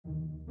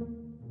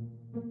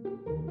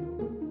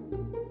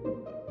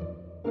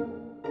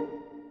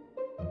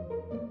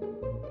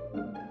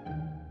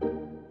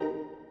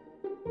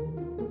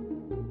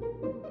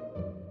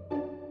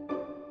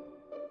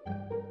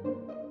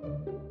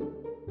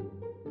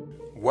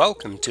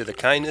Welcome to the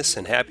Kindness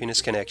and Happiness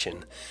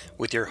Connection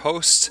with your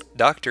hosts,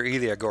 Dr.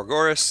 Elia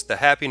Gorgoris, the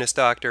Happiness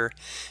Doctor,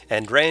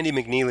 and Randy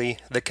McNeely,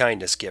 the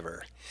Kindness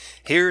Giver,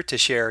 here to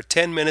share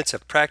 10 minutes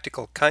of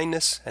practical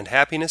kindness and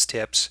happiness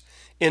tips,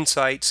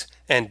 insights,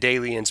 and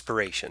daily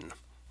inspiration.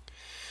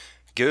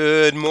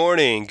 Good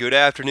morning, good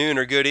afternoon,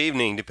 or good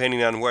evening,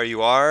 depending on where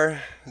you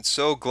are. I'm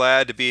so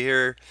glad to be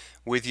here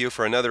with you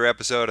for another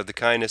episode of the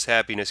Kindness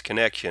Happiness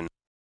Connection.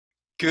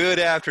 Good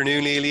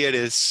afternoon, Elia. It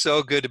is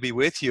so good to be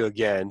with you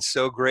again.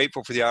 So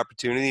grateful for the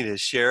opportunity to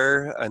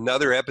share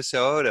another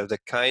episode of the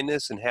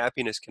Kindness and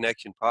Happiness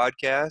Connection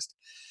podcast.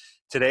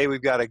 Today,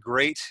 we've got a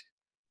great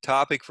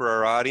topic for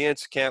our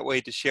audience. Can't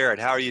wait to share it.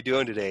 How are you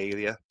doing today,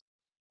 Elia?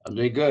 I'm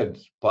doing good.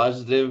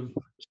 Positive,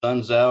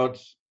 sun's out.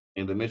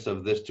 In the midst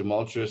of this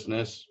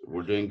tumultuousness,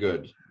 we're doing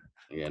good.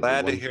 Again,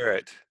 Glad to hear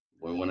it.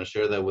 we want to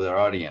share that with our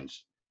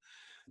audience.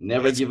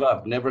 Never It's give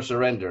up, never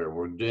surrender.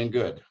 We're doing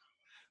good.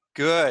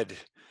 good.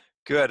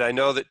 Good. I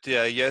know that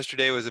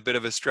yesterday was a bit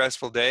of a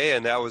stressful day,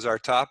 and that was our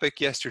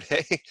topic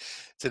yesterday.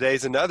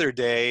 Today's another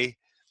day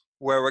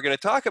where we're going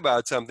to talk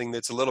about something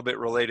that's a little bit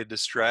related to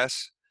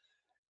stress.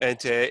 And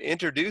to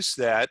introduce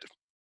that,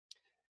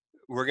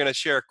 we're going to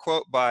share a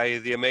quote by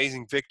the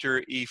amazing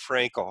Viktor E.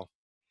 Frankl.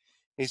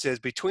 He says,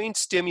 "Between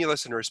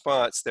stimulus and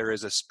response, there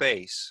is a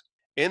space.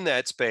 In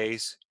that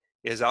space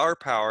is our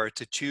power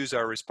to choose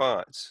our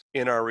response.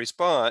 In our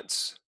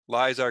response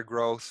lies our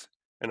growth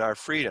and our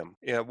freedom."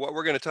 What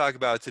we're going to talk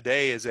about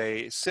today is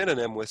a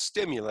synonym with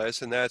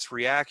stimulus, and that's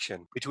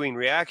reaction. Between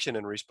reaction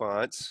and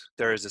response,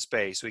 there is a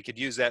space. We could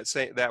use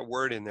that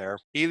word in there.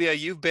 Elia,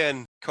 you've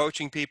been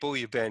coaching people,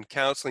 you've been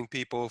counseling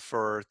people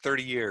for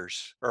 30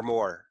 years or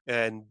more.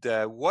 And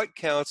what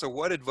counsel,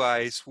 what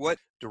advice, what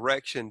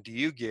direction do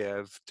you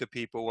give to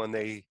people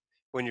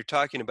when you're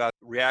talking about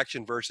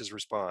reaction versus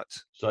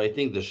response? So I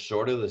think the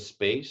shorter the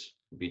space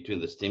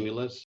between the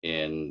stimulus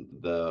and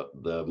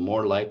the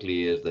more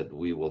likely is that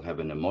we will have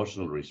an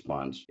emotional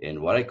response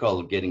and what I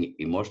call getting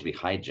emotionally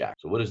hijacked.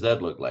 So what does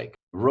that look like?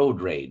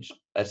 Road rage.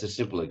 That's a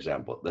simple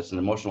example. That's an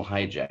emotional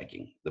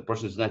hijacking. The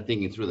person is not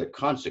thinking through the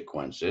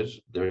consequences.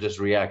 They're just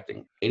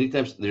reacting.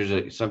 Anytime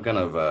there's some kind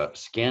of a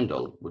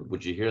scandal,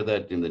 would you hear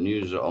that in the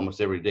news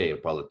almost every day? A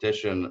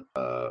politician,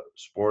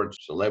 sports,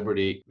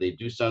 celebrity, they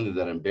do something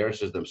that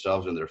embarrasses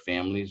themselves and their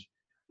families.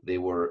 They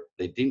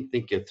didn't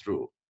think it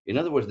through. In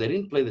other words, they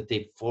didn't play the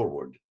tape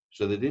forward,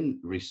 so they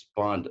didn't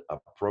respond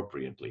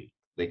appropriately.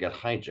 They got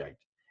hijacked,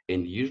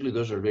 and usually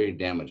those are very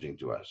damaging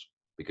to us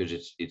because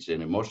it's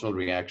an emotional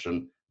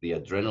reaction. The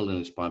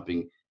adrenaline is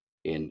pumping,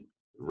 and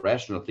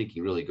rational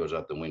thinking really goes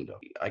out the window.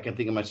 I can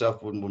think of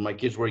myself when my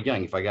kids were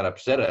young. If I got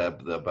upset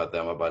about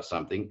them about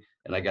something,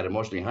 and I got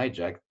emotionally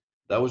hijacked,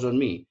 that was on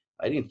me.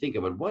 I didn't think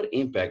about what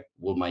impact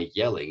will my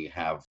yelling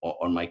have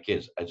on my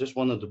kids. I just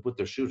want them to put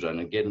their shoes on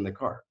and get in the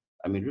car.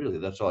 I mean, really,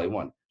 that's all I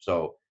want.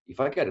 So if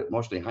I got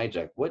emotionally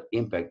hijacked, what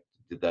impact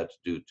did that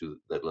do to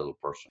that little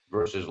person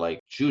versus like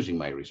choosing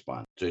my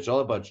response? So it's all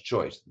about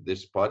choice.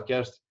 This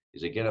podcast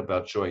is again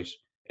about choice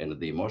and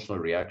the emotional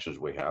reactions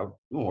we have,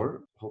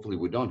 or hopefully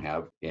we don't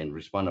have, and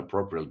respond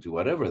appropriately to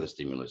whatever the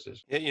stimulus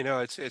is.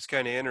 It's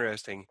kind of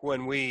interesting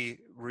when we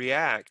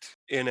react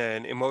in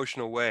an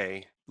emotional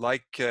way,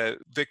 like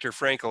Viktor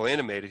Frankl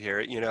intimated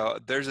here.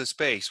 There's a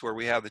space where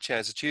we have the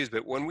chance to choose,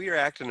 but when we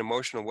react in an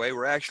emotional way,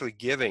 we're actually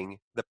giving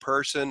the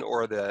person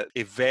or the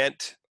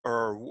event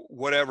or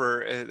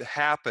whatever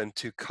happened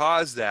to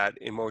cause that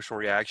emotional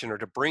reaction or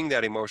to bring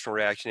that emotional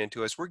reaction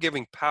into us. We're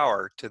giving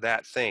power to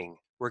that thing.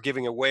 We're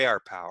giving away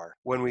our power.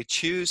 When we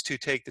choose to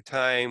take the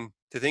time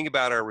to think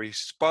about our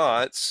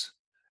response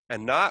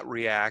and not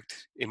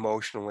react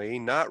emotionally,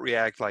 not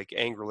react like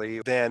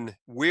angrily, then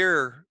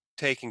we're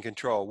taking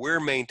control. We're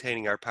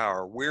maintaining our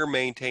power. We're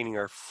maintaining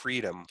our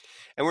freedom.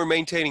 And we're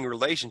maintaining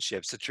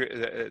relationships,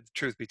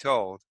 truth be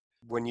told.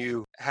 When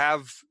you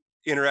have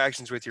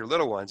interactions with your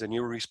little ones and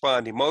you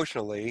respond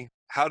emotionally,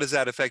 how does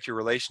that affect your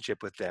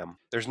relationship with them?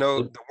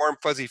 The warm,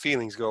 fuzzy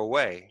feelings go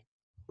away.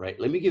 Right.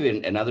 Let me give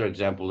you another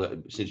example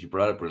since you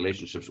brought up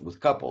relationships with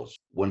couples.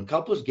 When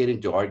couples get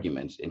into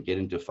arguments and get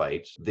into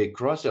fights, they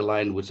cross a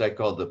line which I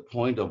call the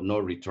point of no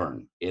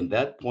return. And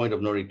that point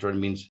of no return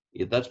means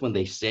that's when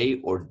they say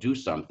or do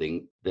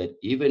something that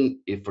even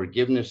if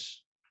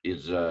forgiveness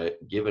is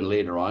given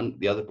later on,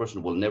 the other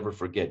person will never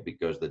forget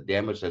because the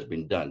damage has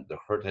been done, the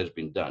hurt has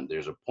been done.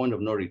 There's a point of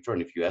no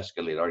return if you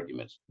escalate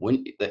arguments.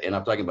 And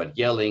I'm talking about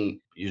yelling,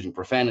 using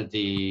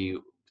profanity,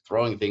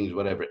 throwing things,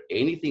 whatever,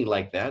 anything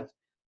like that,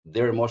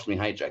 they're emotionally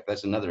hijacked.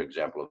 That's another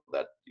example of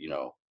that.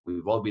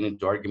 We've all been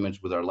into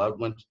arguments with our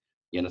loved ones,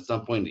 and at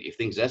some point, if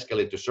things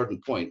escalate to a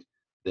certain point,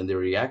 then the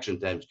reaction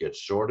times get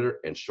shorter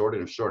and shorter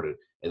and shorter,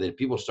 and then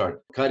people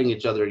start cutting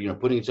each other,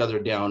 putting each other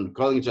down,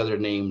 calling each other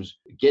names,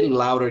 getting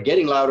louder,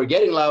 getting louder,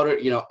 getting louder,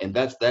 and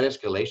that's that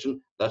escalation.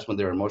 That's when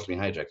they're emotionally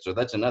hijacked. So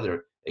that's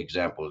another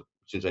example.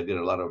 Since I did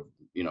a lot of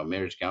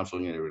marriage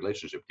counseling and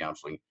relationship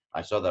counseling,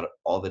 I saw that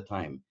all the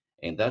time,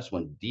 and that's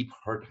when deep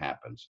hurt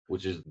happens,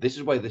 which is this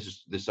is why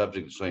this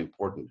subject is so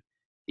important.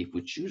 If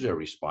we choose a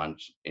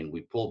response and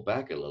we pull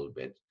back a little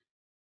bit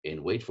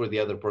and wait for the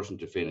other person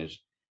to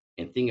finish,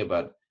 and think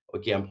about,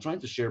 okay, I'm trying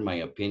to share my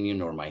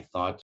opinion or my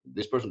thought.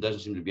 This person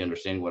doesn't seem to be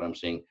understanding what I'm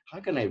saying. How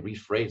can I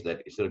rephrase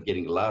that instead of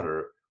getting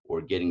louder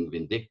or getting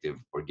vindictive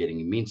or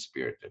getting mean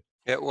spirited?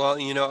 Yeah, well,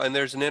 and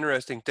there's an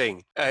interesting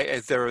thing.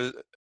 I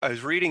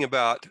was reading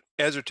about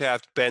Ezra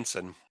Taft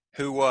Benson,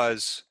 who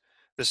was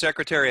the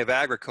Secretary of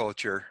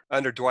Agriculture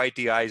under Dwight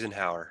D.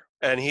 Eisenhower,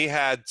 and he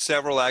had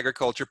several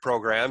agriculture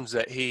programs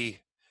that he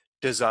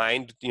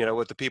designed,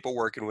 with the people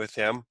working with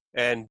him,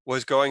 and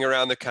was going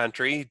around the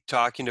country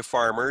talking to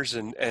farmers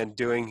and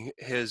doing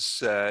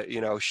his,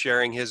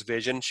 sharing his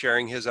vision,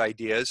 sharing his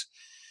ideas.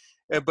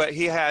 But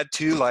he had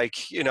to,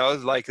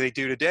 like they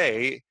do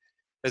today,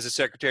 as a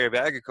Secretary of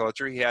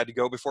Agriculture, he had to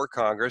go before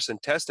Congress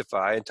and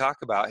testify and talk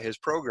about his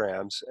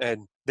programs,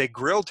 and they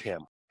grilled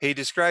him. He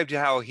described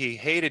how he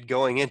hated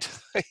going into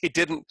he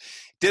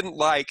didn't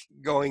like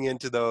going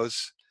into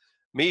those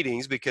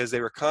meetings because they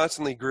were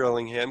constantly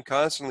grilling him,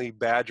 constantly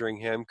badgering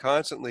him,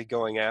 constantly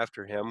going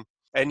after him.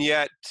 And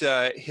yet,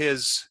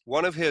 his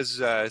one of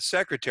his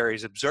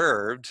secretaries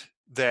observed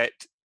that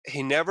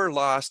he never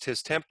lost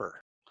his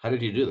temper. How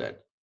did you do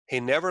that? He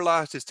never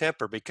lost his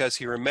temper because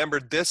he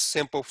remembered this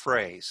simple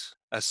phrase: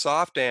 "A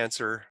soft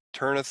answer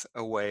turneth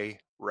away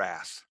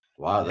wrath."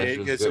 Wow, that's really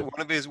Because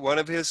good. one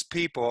of his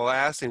people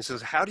asked him,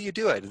 says, "How do you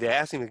do it?" They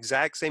asked him the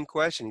exact same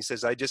question. He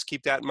says, "I just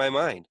keep that in my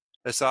mind.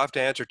 A soft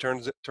answer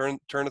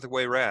turneth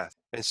away wrath."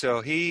 And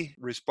so he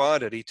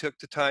responded. He took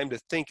the time to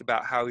think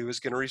about how he was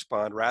going to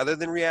respond rather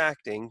than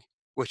reacting,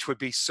 which would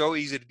be so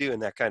easy to do in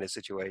that kind of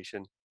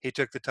situation. He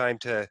took the time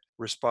to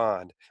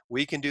respond.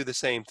 We can do the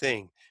same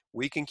thing.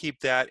 We can keep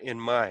that in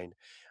mind.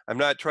 I'm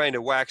not trying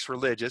to wax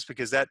religious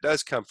because that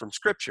does come from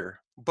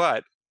scripture,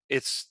 but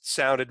it's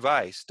sound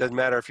advice. Doesn't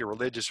matter if you're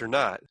religious or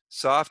not.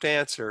 Soft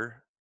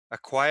answer, a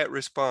quiet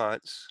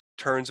response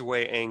turns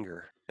away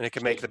anger, and it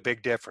can make So, the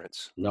big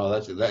difference. no,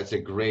 that's a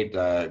great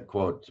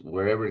quote.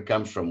 Wherever it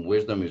comes from,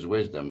 wisdom is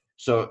wisdom.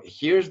 So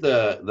here's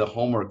the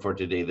homework for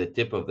today, the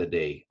tip of the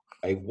day.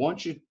 I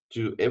want you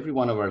to, every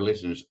one of our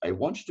listeners, I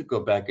want you to go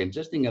back and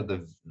just think of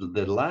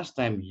the last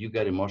time you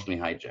got emotionally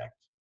hijacked.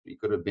 It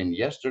could have been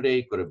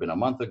yesterday, could have been a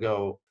month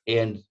ago,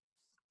 and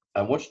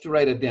I want you to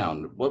write it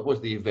down. What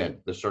was the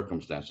event, the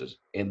circumstances,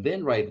 and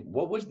then write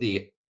what was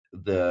the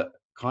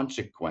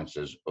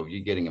consequences of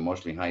you getting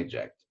emotionally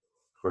hijacked.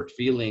 Hurt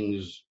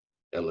feelings,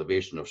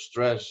 elevation of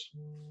stress,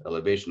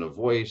 elevation of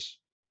voice,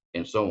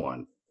 and so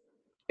on.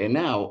 And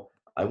now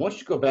I want you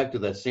to go back to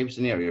that same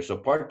scenario. So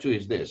part two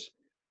is this: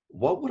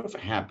 what would have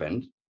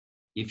happened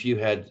if you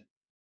had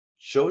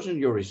chosen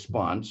your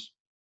response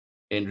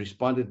and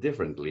responded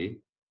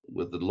differently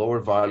with the lower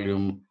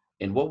volume,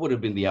 and what would have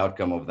been the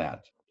outcome of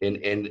that?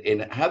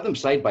 And have them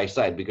side by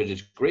side, because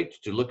it's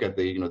great to look at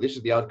this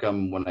is the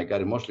outcome when I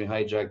got emotionally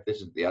hijacked,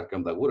 this is the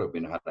outcome that would have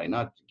been had I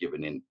not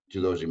given in to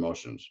those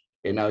emotions.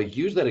 And now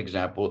use that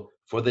example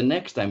for the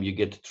next time you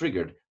get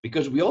triggered,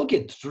 because we all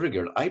get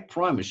triggered. I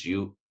promise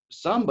you,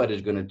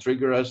 somebody's going to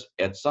trigger us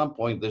at some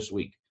point this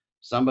week.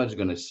 Somebody's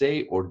going to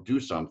say or do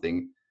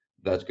something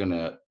that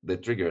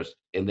trigger us,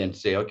 and then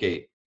say,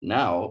 okay,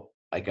 now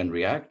I can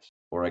react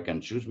or I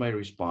can choose my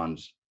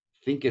response,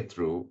 think it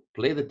through,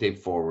 play the tape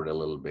forward a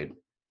little bit,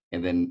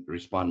 and then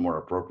respond more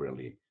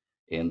appropriately.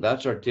 And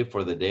that's our tip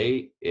for the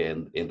day.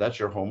 And that's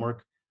your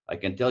homework. I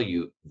can tell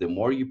you, the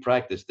more you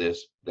practice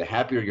this, the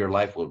happier your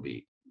life will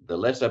be. The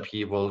less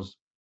upheavals,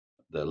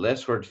 the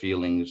less hurt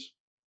feelings,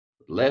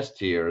 less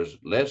tears,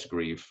 less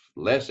grief,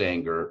 less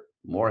anger,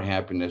 more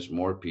happiness,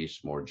 more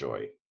peace, more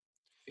joy.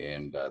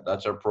 And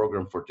that's our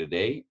program for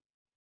today.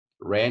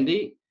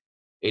 Randy,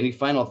 any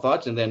final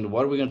thoughts? And then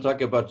what are we going to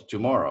talk about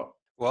tomorrow?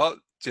 Well,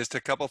 just a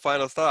couple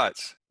final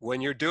thoughts. When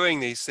you're doing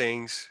these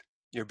things,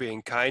 you're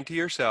being kind to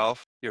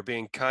yourself, you're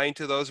being kind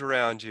to those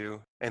around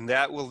you, and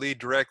that will lead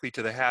directly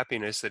to the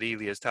happiness that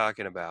Ely is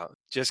talking about.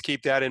 Just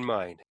keep that in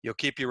mind. You'll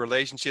keep your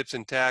relationships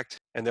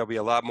intact, and there'll be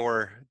a lot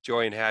more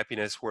joy and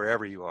happiness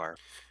wherever you are.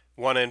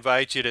 Want to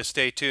invite you to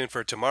stay tuned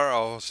for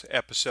tomorrow's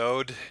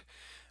episode.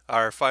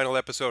 Our final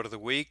episode of the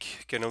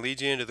week, going to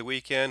lead you into the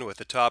weekend with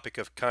the topic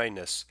of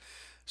kindness.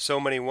 So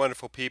many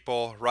wonderful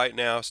people right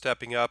now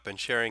stepping up and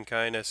sharing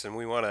kindness, and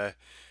we want to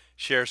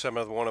share some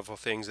of the wonderful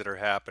things that are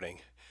happening.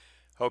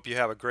 Hope you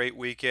have a great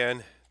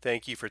weekend.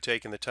 Thank you for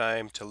taking the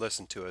time to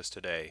listen to us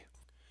today.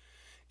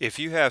 If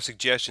you have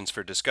suggestions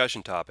for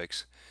discussion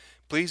topics,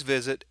 please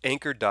visit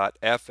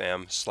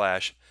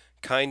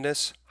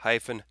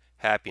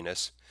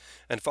anchor.fm/kindness-happiness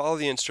and follow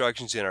the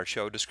instructions in our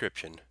show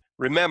description.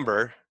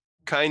 Remember,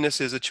 kindness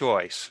is a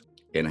choice.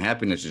 And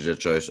happiness is a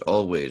choice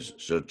always.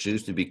 So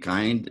choose to be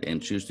kind and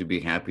choose to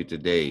be happy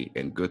today,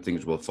 and good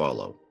things will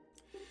follow.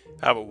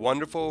 Have a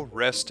wonderful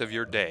rest of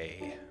your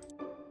day.